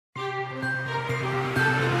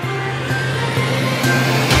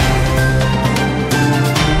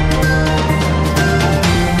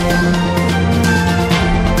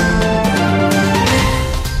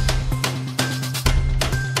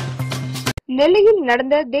நெல்லையில்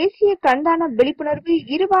நடந்த தேசிய கண்தான விழிப்புணர்வு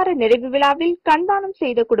இருவார நிறைவு விழாவில் கண்தானம்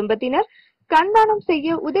செய்த குடும்பத்தினர், கண்தானம்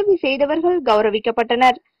செய்ய உதவி செய்தவர்கள்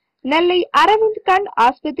கௌரவிக்கப்பட்டனர். நெல்லை அரவிந்த் கண்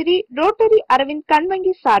ஆஸ்பத்திரி ரோட்டரி அரவிந்த் கண்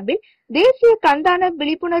வங்கி சார்பில் தேசிய கண்தான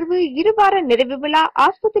விழிப்புணர்வு இருவார நிறைவு விழா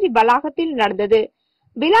ஆஸ்பத்திரி வளாகத்தில் நடந்தது.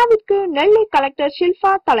 விழாவிற்கு நெல்லை கலெக்டர்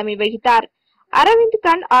ஷில்பா தலைமை வகித்தார். அரவிந்த்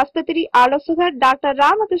கண் ஆஸ்பத்திரி ஆலோசகர் டாக்டர்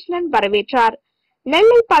ராமகிருஷ்ணன் வரவேற்றார்.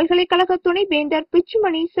 நெல்லை பல்கலைக்கழக துணைவேந்தர்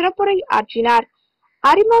பிச்சுமணி சிறப்புரை ஆற்றினார்.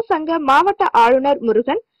 அரிமா சங்க மாவட்ட ஆளுநர்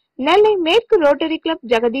முருகன், நெல்லை மேற்கு rotary club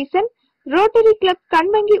Jagadeesan, rotary club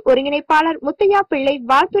கண்வங்கி ஒருங்கிணைப்பாளர் முத்தையா பிள்ளை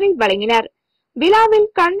வாழ்த்துரை வழங்கினர். விழாவில்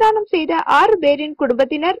கண்தானம் செய்த 6 பேரின்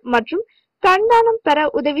குடும்பத்தினர் மற்றும் கண்தானம் பெற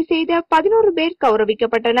உதவி செய்த 11 பேர்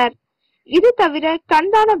கௌரவிக்கப்பட்டனர். இது தவிர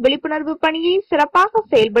கண்தான விழிப்புணர்வு பணியை சிறப்பாக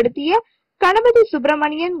செயல்படுத்திய கணபதி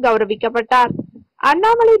சுப்பிரமணியன் கௌரவிக்கப்பட்டார்.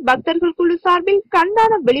 அண்ணாமலை பக்தர்கள் குழு சார்பில்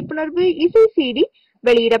கண்தான விழிப்புணர்வு இசை CD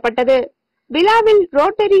வெளியிடப்பட்டது. விழாவில்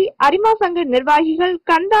ரோட்டரி அரிமா சங்க நிர்வாகிகள்,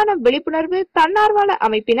 கண்தான விழிப்புணர்வு தன்னார்வல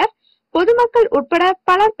அமைப்பினர், பொதுமக்கள் உட்பட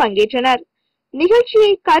பலர் பங்கேற்றனர்.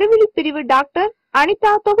 நிகழ்ச்சியை கருவிழி பிரிவு டாக்டர்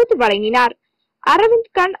அனிதா தொகுத்து வழங்கினார்.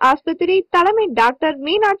 அரவிந்த் கண் ஆஸ்பத்திரி தலைமை டாக்டர்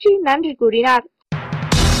மீனாட்சி நன்றி கூறினார்.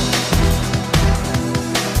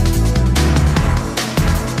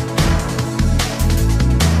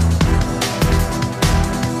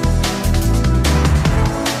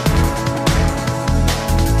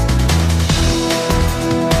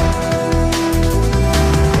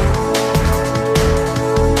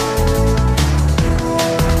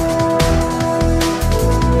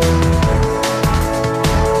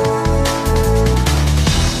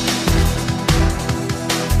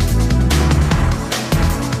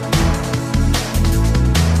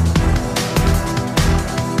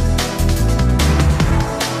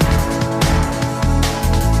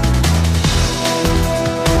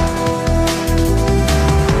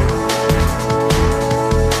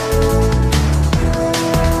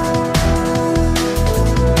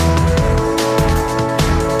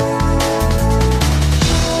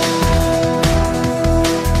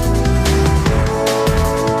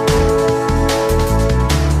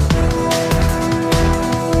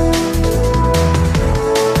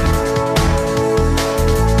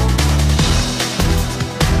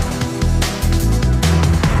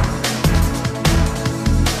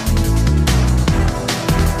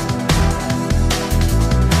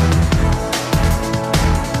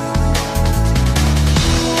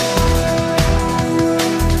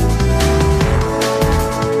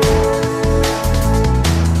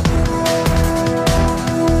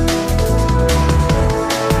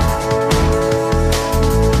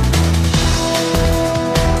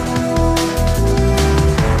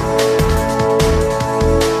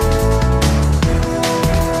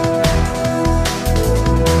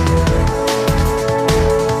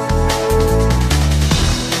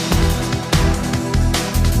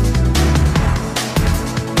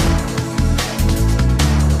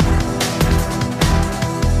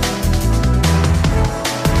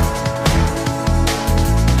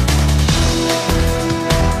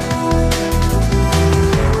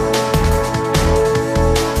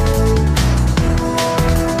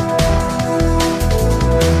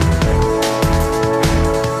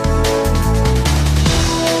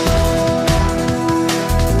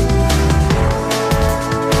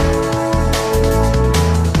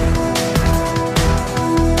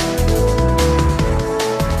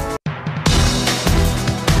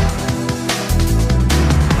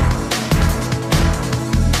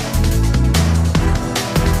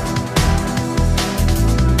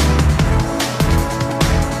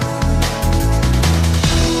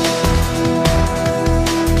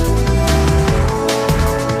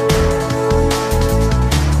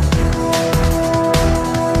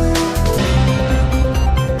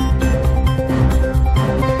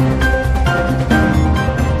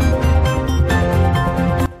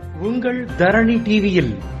 தரணி டிவியில்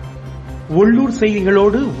உள்ளூர்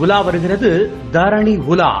செய்திகளோடு உலா வருகிறது தரணி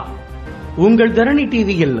உலா. உங்கள் தரணி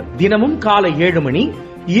டிவியில் தினமும் காலை 7 மணி,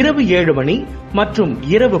 இரவு 7 மணி மற்றும்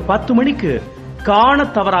இரவு 10 மணிக்கு காண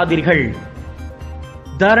தவறாதீர்கள்.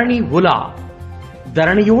 தரணி உலா.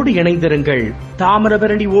 தரணியோடு இணைந்திருங்கள்.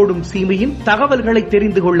 தாமிரபரணி ஓடும் சீமையின் தகவல்களை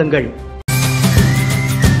தெரிந்து கொள்ளுங்கள்.